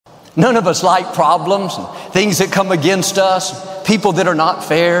None of us like problems and things that come against us, people that are not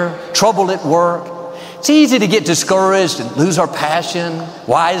fair, trouble at work. It's easy to get discouraged and lose our passion.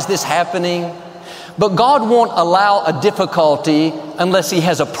 Why is this happening? But God won't allow a difficulty unless He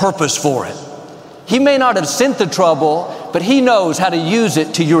has a purpose for it. He may not have sent the trouble, but He knows how to use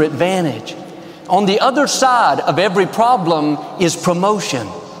it to your advantage. On the other side of every problem is promotion.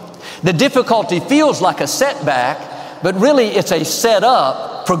 The difficulty feels like a setback, but really it's a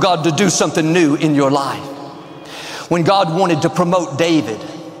setup for God to do something new in your life. When God wanted to promote David,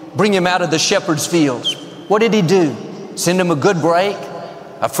 bring him out of the shepherd's fields, what did He do? Send him a good break?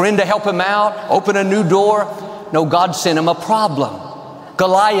 A friend to help him out? Open a new door? No, God sent him a problem.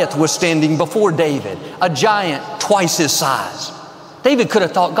 Goliath was standing before David, a giant twice his size. David could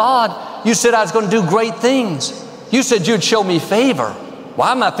have thought, God, you said I was going to do great things. You said you'd show me favor.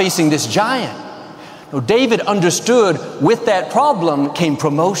 Why am I facing this giant? No, David understood with that problem came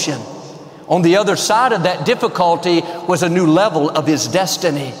promotion. On the other side of that difficulty was a new level of his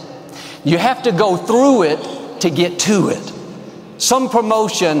destiny. You have to go through it to get to it. Some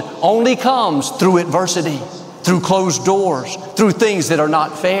promotion only comes through adversity, through closed doors, through things that are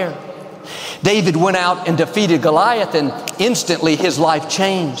not fair. David went out and defeated Goliath, and instantly his life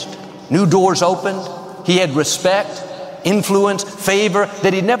changed. New doors opened. He had respect, influence, favor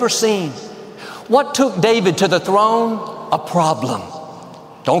that he'd never seen. What took David to the throne? A problem.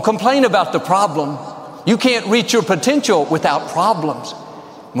 Don't complain about the problem. You can't reach your potential without problems.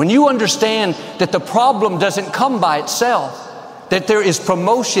 When you understand that the problem doesn't come by itself, that there is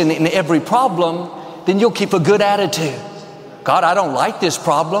promotion in every problem, then you'll keep a good attitude. God, I don't like this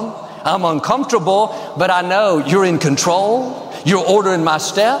problem. I'm uncomfortable, but I know You're in control. You're ordering my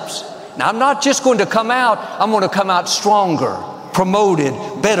steps. Now, I'm not just going to come out, I'm going to come out stronger, promoted,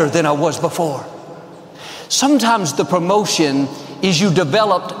 better than I was before. Sometimes the promotion is you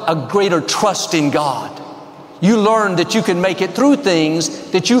developed a greater trust in God. You learned that you can make it through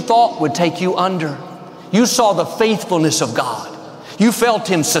things that you thought would take you under. You saw the faithfulness of God. You felt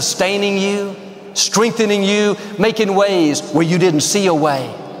Him sustaining you, strengthening you, making ways where you didn't see a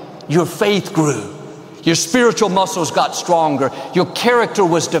way. Your faith grew. Your spiritual muscles got stronger. Your character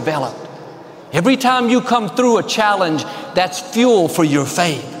was developed. Every time you come through a challenge, that's fuel for your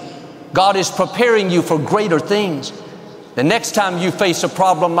faith. God is preparing you for greater things. The next time you face a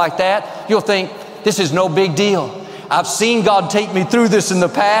problem like that, you'll think, this is no big deal. I've seen God take me through this in the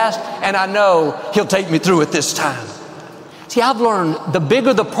past, and I know He'll take me through it this time. See, I've learned the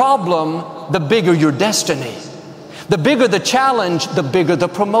bigger the problem, the bigger your destiny. The bigger the challenge, the bigger the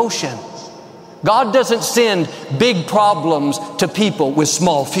promotion. God doesn't send big problems to people with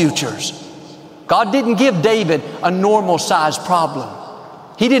small futures. God didn't give David a normal sized problem.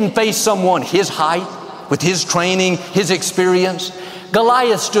 He didn't face someone his height, with his training, his experience.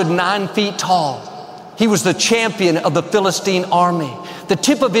 Goliath stood 9 feet tall. He was the champion of the Philistine army. The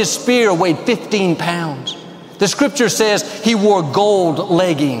tip of his spear weighed 15 pounds. The scripture says he wore gold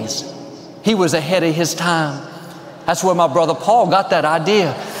leggings. He was ahead of his time. That's where my brother Paul got that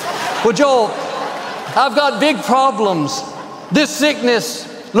idea. Well, Joel, I've got big problems. This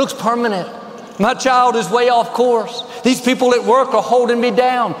sickness looks permanent. My child is way off course. These people at work are holding me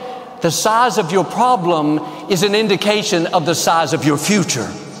down. The size of your problem is an indication of the size of your future.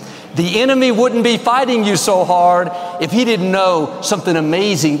 The enemy wouldn't be fighting you so hard if he didn't know something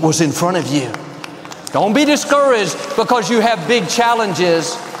amazing was in front of you. Don't be discouraged because you have big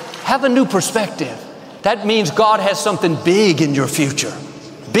challenges. Have a new perspective. That means God has something big in your future.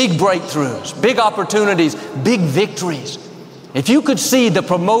 Big breakthroughs, big opportunities, big victories. If you could see the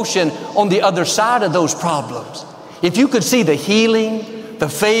promotion on the other side of those problems, if you could see the healing, the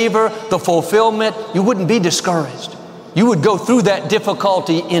favor, the fulfillment, you wouldn't be discouraged. You would go through that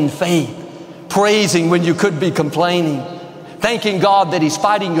difficulty in faith, praising when you could be complaining, thanking God that He's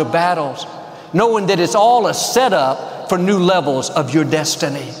fighting your battles, knowing that it's all a setup for new levels of your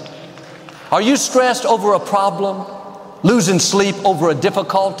destiny. Are you stressed over a problem, losing sleep over a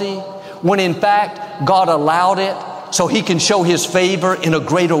difficulty, when in fact God allowed it so He can show His favor in a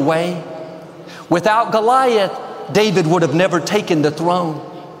greater way? Without Goliath, David would have never taken the throne.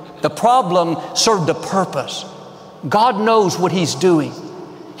 The problem served a purpose. God knows what He's doing.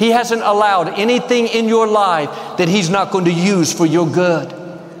 He hasn't allowed anything in your life that He's not going to use for your good.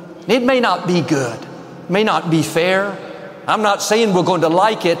 It may not be good, may not be fair. I'm not saying we're going to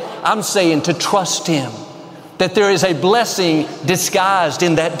like it. I'm saying to trust Him, that there is a blessing disguised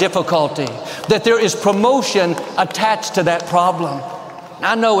in that difficulty, that there is promotion attached to that problem.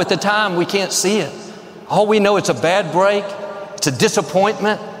 I know at the time we can't see it. All we know, it's a bad break. It's a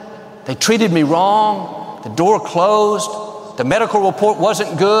disappointment. They treated me wrong. The door closed. The medical report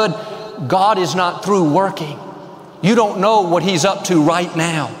wasn't good. God is not through working. You don't know what He's up to right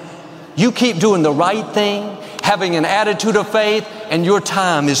now. You keep doing the right thing, having an attitude of faith, and your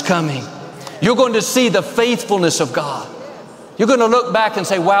time is coming. You're going to see the faithfulness of God. You're going to look back and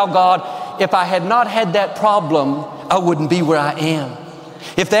say, wow, God, if I had not had that problem, I wouldn't be where I am.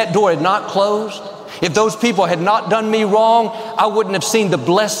 If that door had not closed, if those people had not done me wrong, I wouldn't have seen the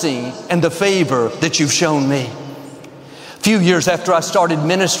blessing and the favor that you've shown me. A few years after I started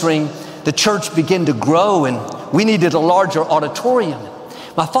ministering, the church began to grow and we needed a larger auditorium.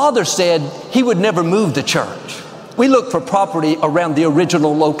 My father said he would never move the church. We looked for property around the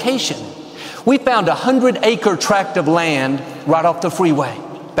original location. We found a 100-acre tract of land right off the freeway,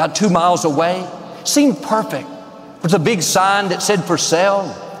 about 2 miles away. Seemed perfect. There was a big sign that said for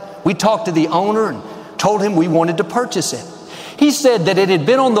sale. We talked to the owner and told him we wanted to purchase it. He said that it had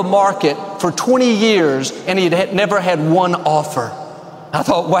been on the market for 20 years and he had never had one offer. I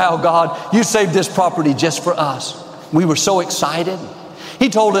thought, wow, God, you saved this property just for us. We were so excited. He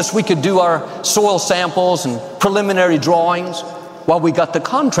told us we could do our soil samples and preliminary drawings while we got the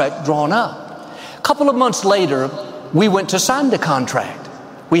contract drawn up. A couple of months later, we went to sign the contract.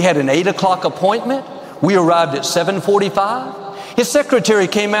 We had an 8 o'clock appointment. We arrived at 7:45. His secretary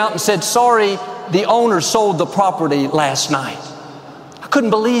came out and said, sorry, the owner sold the property last night. I couldn't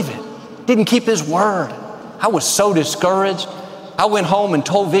believe it. Didn't keep his word. I was so discouraged. I went home and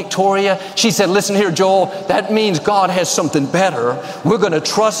told Victoria. She said, listen here, Joel, that means God has something better. We're going to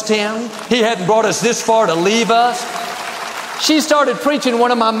trust Him. He hadn't brought us this far to leave us. She started preaching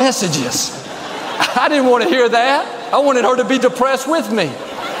one of my messages. I didn't want to hear that. I wanted her to be depressed with me.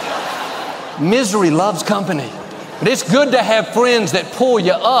 Misery loves company. But it's good to have friends that pull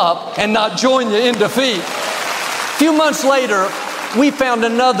you up and not join you in defeat. A few months later, we found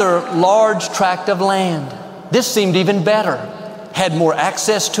another large tract of land. This seemed even better. Had more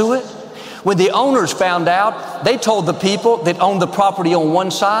access to it. When the owners found out, they told the people that owned the property on one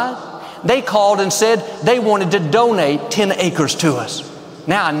side, they called and said they wanted to donate 10 acres to us.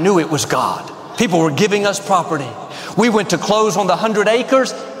 Now I knew it was God. People were giving us property. We went to close on the 100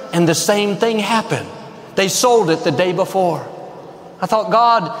 acres and the same thing happened. They sold it the day before. I thought,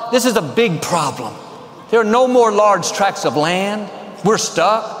 God, this is a big problem. There are no more large tracts of land. We're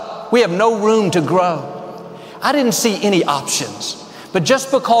stuck. We have no room to grow. I didn't see any options. But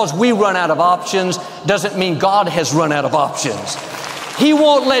just because we run out of options doesn't mean God has run out of options. He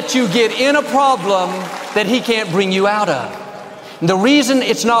won't let you get in a problem that He can't bring you out of. And the reason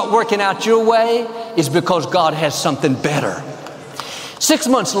it's not working out your way is because God has something better. 6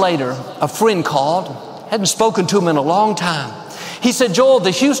 months later, a friend called. Hadn't spoken to him in a long time. He said, Joel,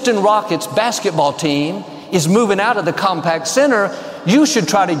 the Houston Rockets basketball team is moving out of the Compact Center. You should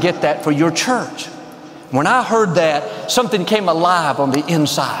try to get that for your church. When I heard that, something came alive on the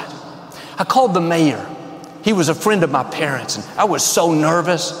inside. I called the mayor. He was a friend of my parents, and I was so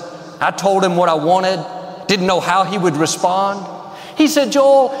nervous. I told him what I wanted, didn't know how he would respond. He said,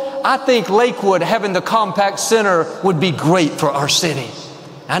 Joel, I think Lakewood having the Compact Center would be great for our city.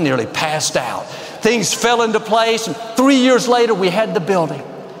 I nearly passed out. Things fell into place, and 3 years later, we had the building.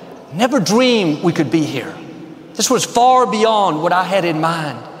 Never dreamed we could be here. This was far beyond what I had in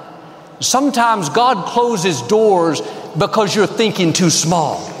mind. Sometimes God closes doors because you're thinking too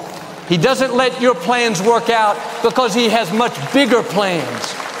small. He doesn't let your plans work out because He has much bigger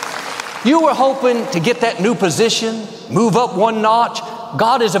plans. You were hoping to get that new position, move up one notch.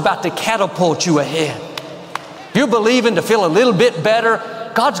 God is about to catapult you ahead. You're believing to feel a little bit better.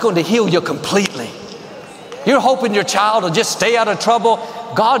 God's going to heal you completely. You're hoping your child will just stay out of trouble.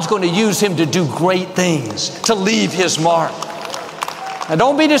 God's going to use him to do great things, to leave His mark. Now,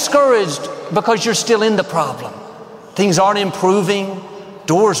 don't be discouraged because you're still in the problem. Things aren't improving.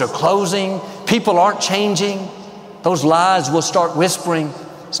 Doors are closing. People aren't changing. Those lies will start whispering.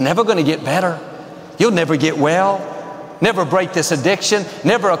 It's never going to get better. You'll never get well. Never break this addiction.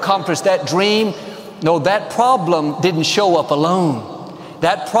 Never accomplish that dream. No, that problem didn't show up alone.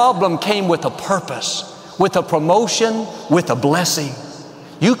 That problem came with a purpose, with a promotion, with a blessing.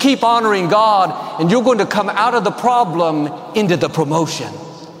 You keep honoring God and you're going to come out of the problem into the promotion,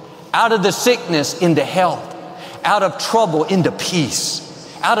 out of the sickness into health, out of trouble into peace,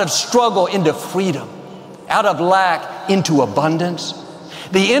 out of struggle into freedom, out of lack into abundance.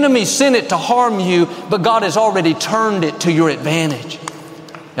 The enemy sent it to harm you, but God has already turned it to your advantage.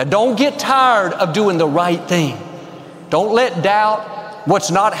 Now don't get tired of doing the right thing. Don't let doubt, what's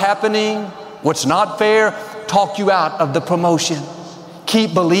not happening, what's not fair, talk you out of the promotion.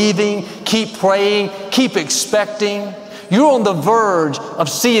 Keep believing, keep praying, keep expecting. You're on the verge of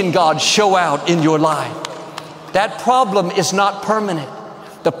seeing God show out in your life. That problem is not permanent.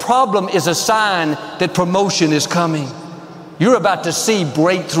 The problem is a sign that promotion is coming. You're about to see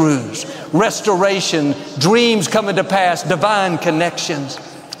breakthroughs, restoration, dreams coming to pass, divine connections.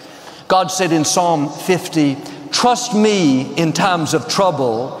 God said in Psalm 50, trust me in times of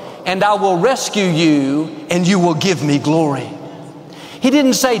trouble, and I will rescue you, and you will give me glory. He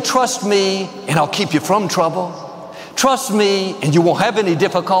didn't say, trust me, and I'll keep you from trouble. Trust me, and you won't have any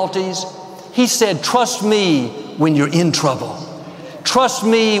difficulties. He said, trust me when you're in trouble. Trust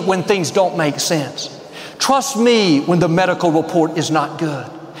me when things don't make sense. Trust me when the medical report is not good.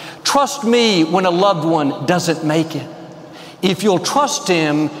 Trust me when a loved one doesn't make it. If you'll trust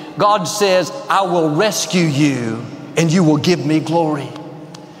Him, God says, I will rescue you and you will give me glory.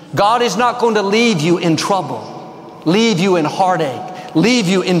 God is not going to leave you in trouble, leave you in heartache, leave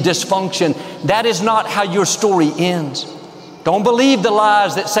you in dysfunction. That is not how your story ends. Don't believe the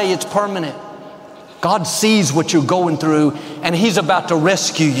lies that say it's permanent. God sees what you're going through, and He's about to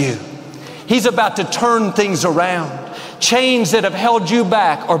rescue you. He's about to turn things around. Chains that have held you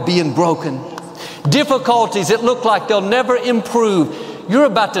back are being broken. Difficulties that look like they'll never improve, you're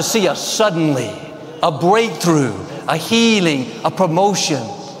about to see a suddenly, a breakthrough, a healing, a promotion.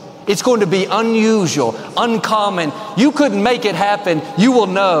 It's going to be unusual, uncommon. You couldn't make it happen. You will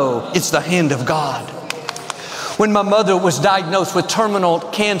know it's the hand of God. When my mother was diagnosed with terminal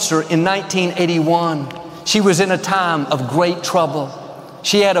cancer in 1981, she was in a time of great trouble.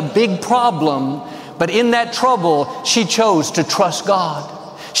 She had a big problem, but in that trouble, she chose to trust God.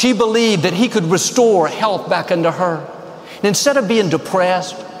 She believed that He could restore health back into her. And instead of being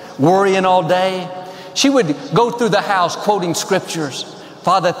depressed, worrying all day, she would go through the house quoting scriptures.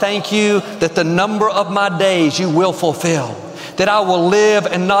 Father, thank you that the number of my days you will fulfill, that I will live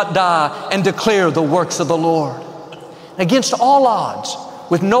and not die and declare the works of the Lord. Against all odds,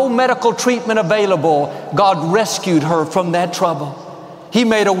 with no medical treatment available, God rescued her from that trouble. He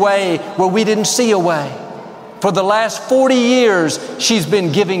made a way where we didn't see a way. For the last 40 years, she's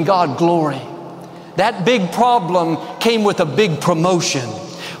been giving God glory. That big problem came with a big promotion.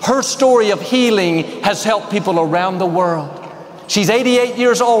 Her story of healing has helped people around the world. She's 88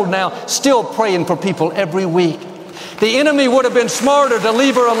 years old now, still praying for people every week. The enemy would have been smarter to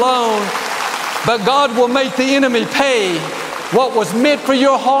leave her alone, but God will make the enemy pay. What was meant for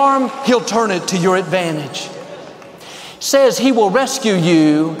your harm, He'll turn it to your advantage. It says He will rescue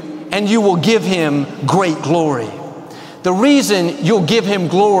you and you will give Him great glory. The reason you'll give Him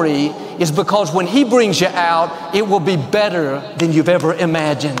glory is because when He brings you out, it will be better than you've ever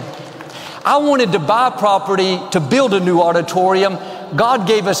imagined. I wanted to buy property to build a new auditorium. God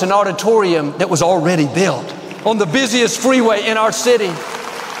gave us an auditorium that was already built on the busiest freeway in our city.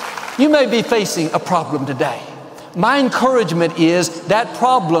 You may be facing a problem today. My encouragement is that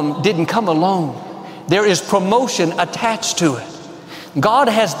problem didn't come alone. There is promotion attached to it. God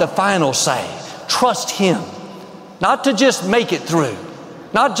has the final say. Trust Him. Not to just make it through,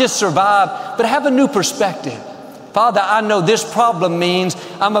 not just survive, but have a new perspective. Father, I know this problem means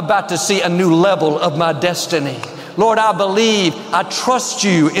I'm about to see a new level of my destiny. Lord, I believe, I trust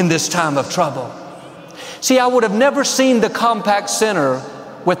you in this time of trouble. See, I would have never seen the Compact Center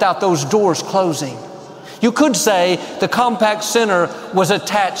without those doors closing. You could say the Compact Center was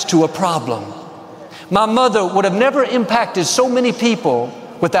attached to a problem. My mother would have never impacted so many people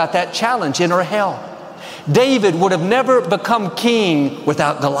without that challenge in her health. David would have never become king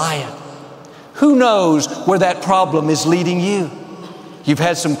without Goliath. Who knows where that problem is leading you? You've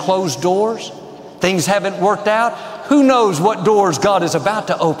had some closed doors. Things haven't worked out. Who knows what doors God is about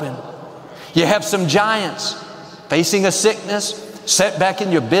to open? You have some giants facing a sickness, setback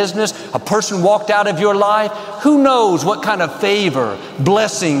in your business, a person walked out of your life. Who knows what kind of favor,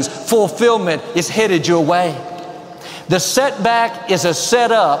 blessings, fulfillment is headed your way? The setback is a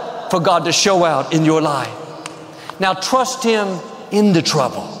setup for God to show out in your life. Now trust Him in the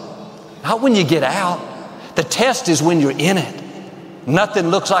trouble. Not when you get out. The test is when you're in it. Nothing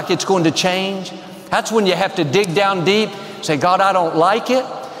looks like it's going to change. That's when you have to dig down deep, say, God, I don't like it,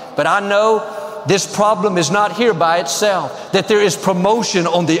 but I know this problem is not here by itself, that there is promotion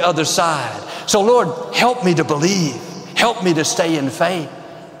on the other side. So Lord, help me to believe. Help me to stay in faith.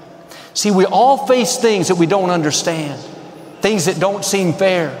 See, we all face things that we don't understand, things that don't seem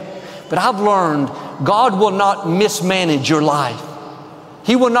fair. But I've learned God will not mismanage your life.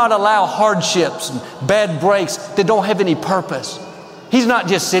 He will not allow hardships and bad breaks that don't have any purpose. He's not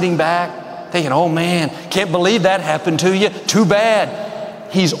just sitting back thinking, oh man, can't believe that happened to you. Too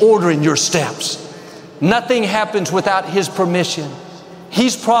bad. He's ordering your steps. Nothing happens without His permission.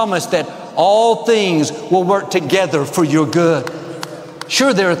 He's promised that all things will work together for your good.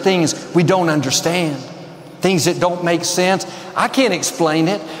 Sure, there are things we don't understand. things that don't make sense. I can't explain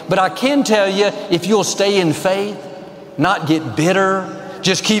it, but I can tell you, if you'll stay in faith, not get bitter,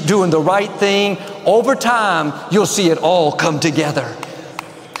 just keep doing the right thing, over time, you'll see it all come together.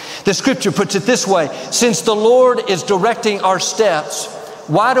 The scripture puts it this way: since the Lord is directing our steps,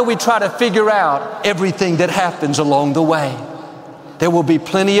 why do we try to figure out everything that happens along the way? There will be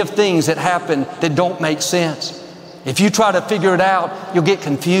plenty of things that happen that don't make sense. If you try to figure it out, you'll get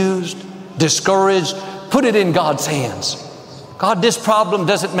confused, discouraged. Put it in God's hands. God, this problem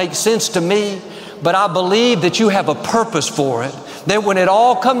doesn't make sense to me, but I believe that you have a purpose for it, that when it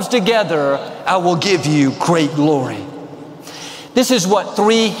all comes together, I will give you great glory. This is what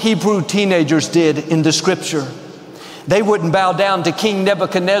 3 Hebrew teenagers did in the scripture. They wouldn't bow down to King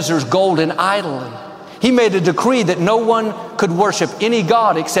Nebuchadnezzar's golden idol. He made a decree that no one could worship any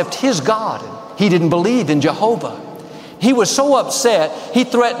god except his God. He didn't believe in Jehovah. He was so upset, he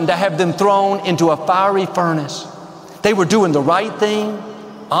threatened to have them thrown into a fiery furnace. They were doing the right thing,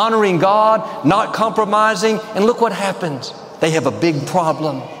 honoring God, not compromising, and look what happens. They have a big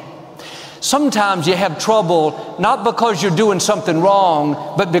problem. Sometimes you have trouble not because you're doing something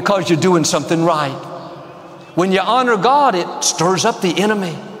wrong, but because you're doing something right. When you honor God, it stirs up the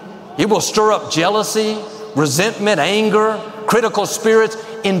enemy. It will stir up jealousy, resentment, anger, critical spirits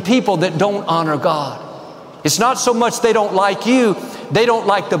in people that don't honor God. It's not so much they don't like you, they don't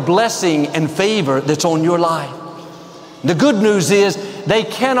like the blessing and favor that's on your life. The good news is they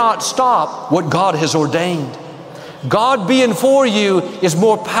cannot stop what God has ordained. God being for you is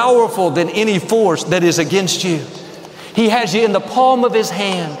more powerful than any force that is against you. He has you in the palm of His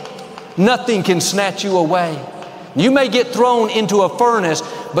hand. Nothing can snatch you away. You may get thrown into a furnace,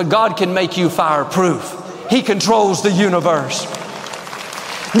 but God can make you fireproof. He controls the universe.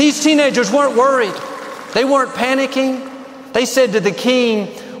 These teenagers weren't worried. They weren't panicking. They said to the king,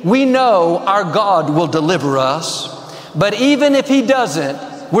 "We know our God will deliver us, but even if He doesn't,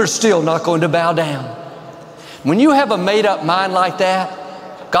 we're still not going to bow down." When you have a made-up mind like that,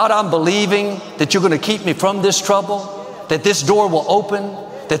 God, I'm believing that you're going to keep me from this trouble, that this door will open,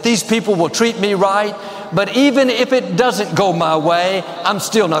 that these people will treat me right, but even if it doesn't go my way, I'm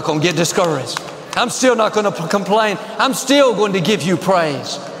still not going to get discouraged. I'm still not going to complain. I'm still going to give you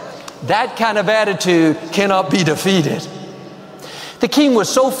praise. That kind of attitude cannot be defeated. The king was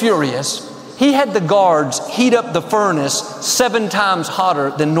so furious, he had the guards heat up the furnace 7 times hotter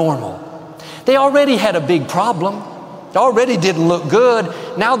than normal. They already had a big problem. It already didn't look good.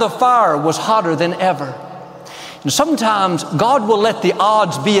 Now the fire was hotter than ever. And sometimes God will let the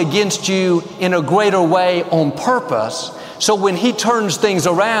odds be against you in a greater way on purpose, so when He turns things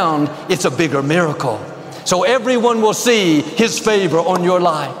around, it's a bigger miracle. So everyone will see His favor on your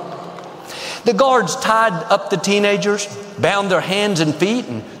life. The guards tied up the teenagers, bound their hands and feet,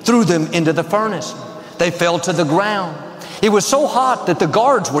 and threw them into the furnace. They fell to the ground. It was so hot that the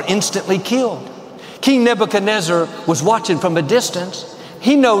guards were instantly killed. King Nebuchadnezzar was watching from a distance.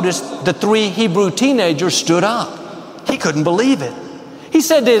 He noticed the 3 Hebrew teenagers stood up. He couldn't believe it. He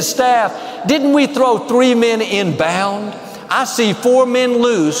said to his staff, "Didn't we throw 3 men in bound? I see 4 men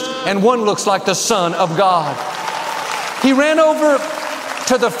loosed, and one looks like the Son of God." He ran over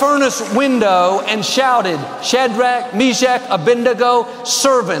to the furnace window and shouted, "Shadrach, Meshach, Abednego,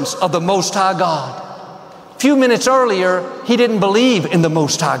 servants of the Most High God." A few minutes earlier, he didn't believe in the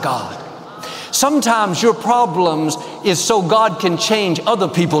Most High God. Sometimes your problems is so God can change other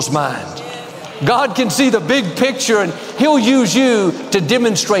people's minds. God can see the big picture, and He'll use you to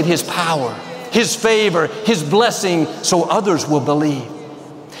demonstrate His power, His favor, His blessing, so others will believe.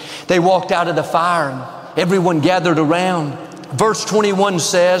 They walked out of the fire, and everyone gathered around. Verse 21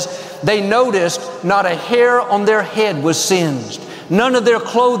 says, they noticed not a hair on their head was singed. None of their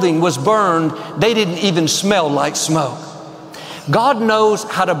clothing was burned. They didn't even smell like smoke. God knows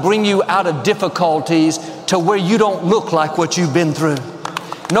how to bring you out of difficulties to where you don't look like what you've been through.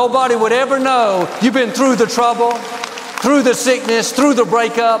 Nobody would ever know you've been through the trouble, through the sickness, through the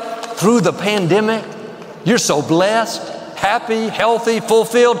breakup, through the pandemic. You're so blessed, happy, healthy,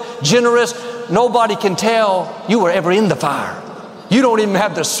 fulfilled, generous. Nobody can tell you were ever in the fire. You don't even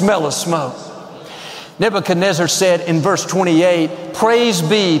have the smell of smoke. Nebuchadnezzar said in verse 28, "Praise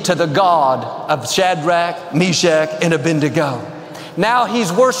be to the God of Shadrach, Meshach, and Abednego." Now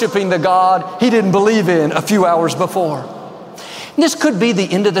he's worshiping the God he didn't believe in a few hours before. And this could be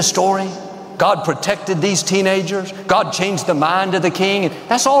the end of the story. God protected these teenagers. God changed the mind of the king. And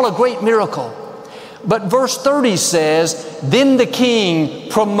that's all a great miracle. But verse 30 says, then the king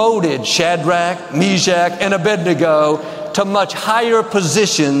promoted Shadrach, Meshach, and Abednego to much higher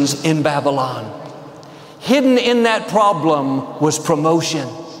positions in Babylon. Hidden in that problem was promotion.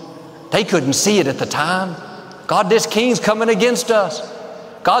 They couldn't see it at the time. God, this king's coming against us.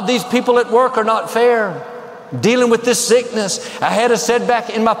 God, these people at work are not fair. Dealing with this sickness. I had a setback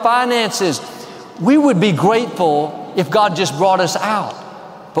in my finances. We would be grateful if God just brought us out.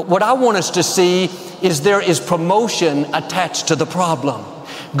 But what I want us to see is there is promotion attached to the problem.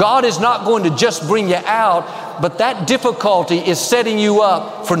 God is not going to just bring you out, but that difficulty is setting you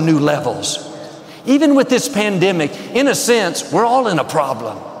up for new levels. Even with this pandemic, in a sense, we're all in a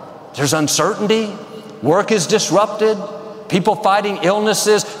problem. There's uncertainty. Work is disrupted. People fighting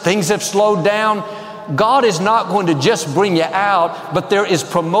illnesses. Things have slowed down. God is not going to just bring you out, but there is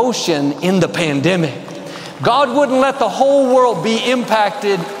promotion in the pandemic. God wouldn't let the whole world be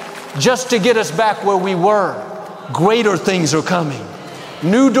impacted just to get us back where we were. Greater things are coming.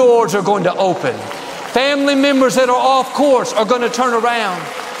 New doors are going to open. Family members that are off course are going to turn around.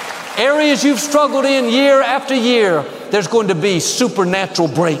 Areas you've struggled in year after year, there's going to be supernatural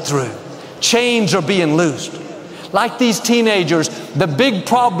breakthrough. Chains are being loosed. Like these teenagers, the big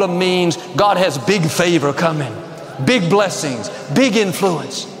problem means God has big favor coming, big blessings, big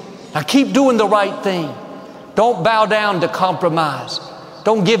influence. Now keep doing the right thing. Don't bow down to compromise.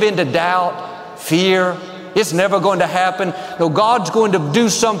 Don't give in to doubt, fear. It's never going to happen. No, God's going to do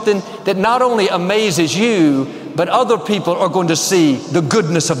something that not only amazes you, but other people are going to see the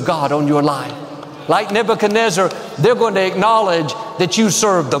goodness of God on your life. Like Nebuchadnezzar, they're going to acknowledge that you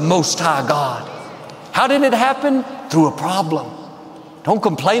serve the Most High God. How did it happen? Through a problem. Don't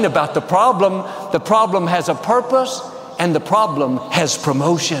complain about the problem. The problem has a purpose, and the problem has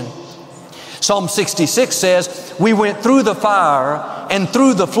promotion. Psalm 66 says, we went through the fire and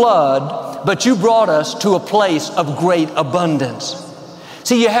through the flood, but you brought us to a place of great abundance.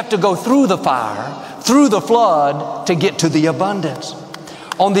 See, you have to go through the fire, through the flood to get to the abundance.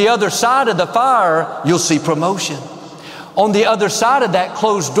 On the other side of the fire, you'll see promotion. On the other side of that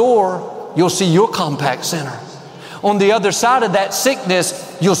closed door, you'll see your compact center. On the other side of that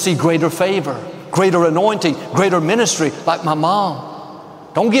sickness, you'll see greater favor, greater anointing, greater ministry, like my mom.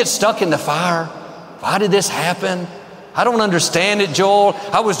 Don't get stuck in the fire. Why did this happen? I don't understand it, Joel.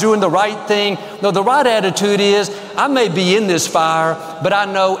 I was doing the right thing. No, the right attitude is, I may be in this fire, but I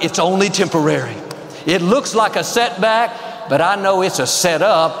know it's only temporary. It looks like a setback, but I know it's a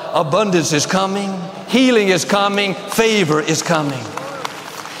setup. Abundance is coming. Healing is coming. Favor is coming.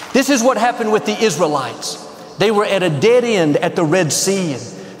 This is what happened with the Israelites. They were at a dead end at the Red Sea, and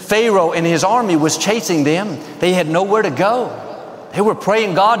Pharaoh and his army was chasing them. They had nowhere to go. They were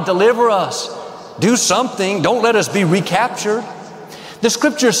praying, God, deliver us. Do something. Don't let us be recaptured. The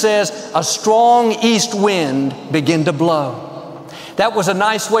scripture says a strong east wind began to blow. That was a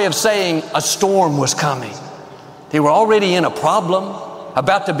nice way of saying a storm was coming. They were already in a problem,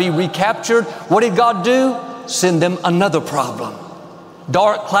 about to be recaptured. What did God do? Send them another problem.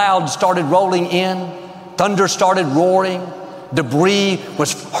 Dark clouds started rolling in. Thunder started roaring. Debris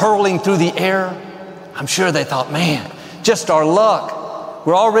was hurling through the air. I'm sure they thought, man, just our luck.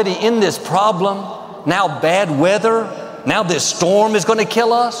 We're already in this problem. Now bad weather. Now this storm is going to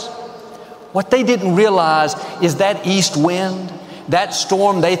kill us. What they didn't realize is that east wind, that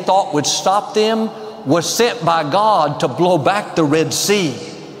storm they thought would stop them, was sent by God to blow back the Red Sea,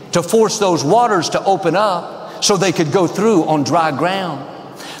 to force those waters to open up so they could go through on dry ground.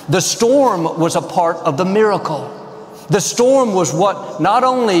 The storm was a part of the miracle. The storm was what not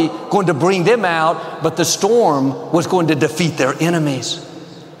only going to bring them out, but the storm was going to defeat their enemies.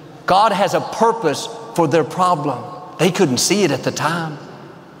 God has a purpose for their problem. They couldn't see it at the time.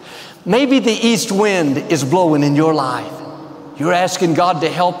 Maybe the east wind is blowing in your life. You're asking God to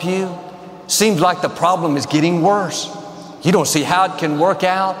help you. Seems like the problem is getting worse. You don't see how it can work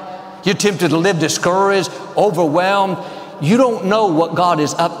out. You're tempted to live discouraged, overwhelmed. You don't know what God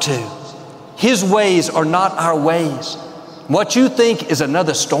is up to. His ways are not our ways. What you think is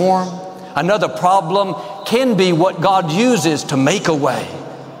another storm, another problem, can be what God uses to make a way,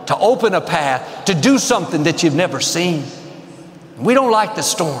 to open a path, to do something that you've never seen. We don't like the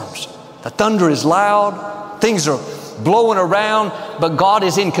storms. The thunder is loud. Things are blowing around, but God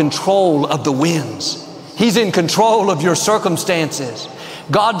is in control of the winds. He's in control of your circumstances.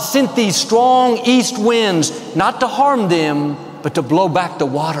 God sent these strong east winds not to harm them, but to blow back the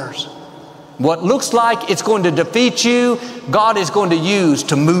waters. What looks like it's going to defeat you, God is going to use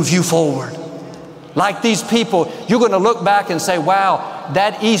to move you forward. Like these people, you're going to look back and say, wow,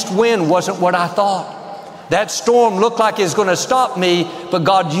 that east wind wasn't what I thought. That storm looked like it's going to stop me, but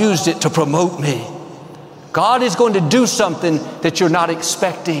God used it to promote me. God is going to do something that you're not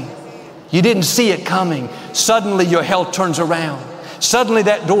expecting. You didn't see it coming. Suddenly your health turns around. Suddenly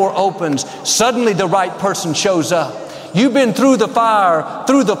that door opens. Suddenly the right person shows up. You've been through the fire,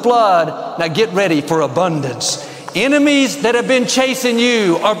 through the flood. Now get ready for abundance. Enemies that have been chasing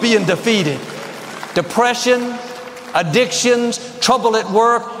you are being defeated. Depression, addictions, trouble at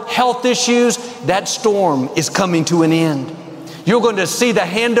work, health issues, that storm is coming to an end. You're going to see the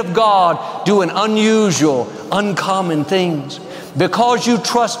hand of God doing unusual, uncommon things. Because you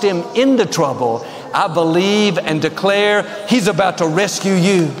trust Him in the trouble, I believe and declare He's about to rescue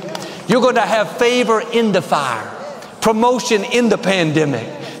you. You're going to have favor in the fire, promotion in the pandemic,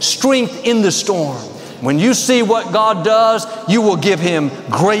 strength in the storm. When you see what God does, you will give Him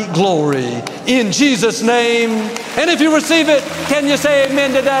great glory in Jesus' name. And if you receive it, can you say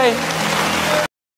amen today?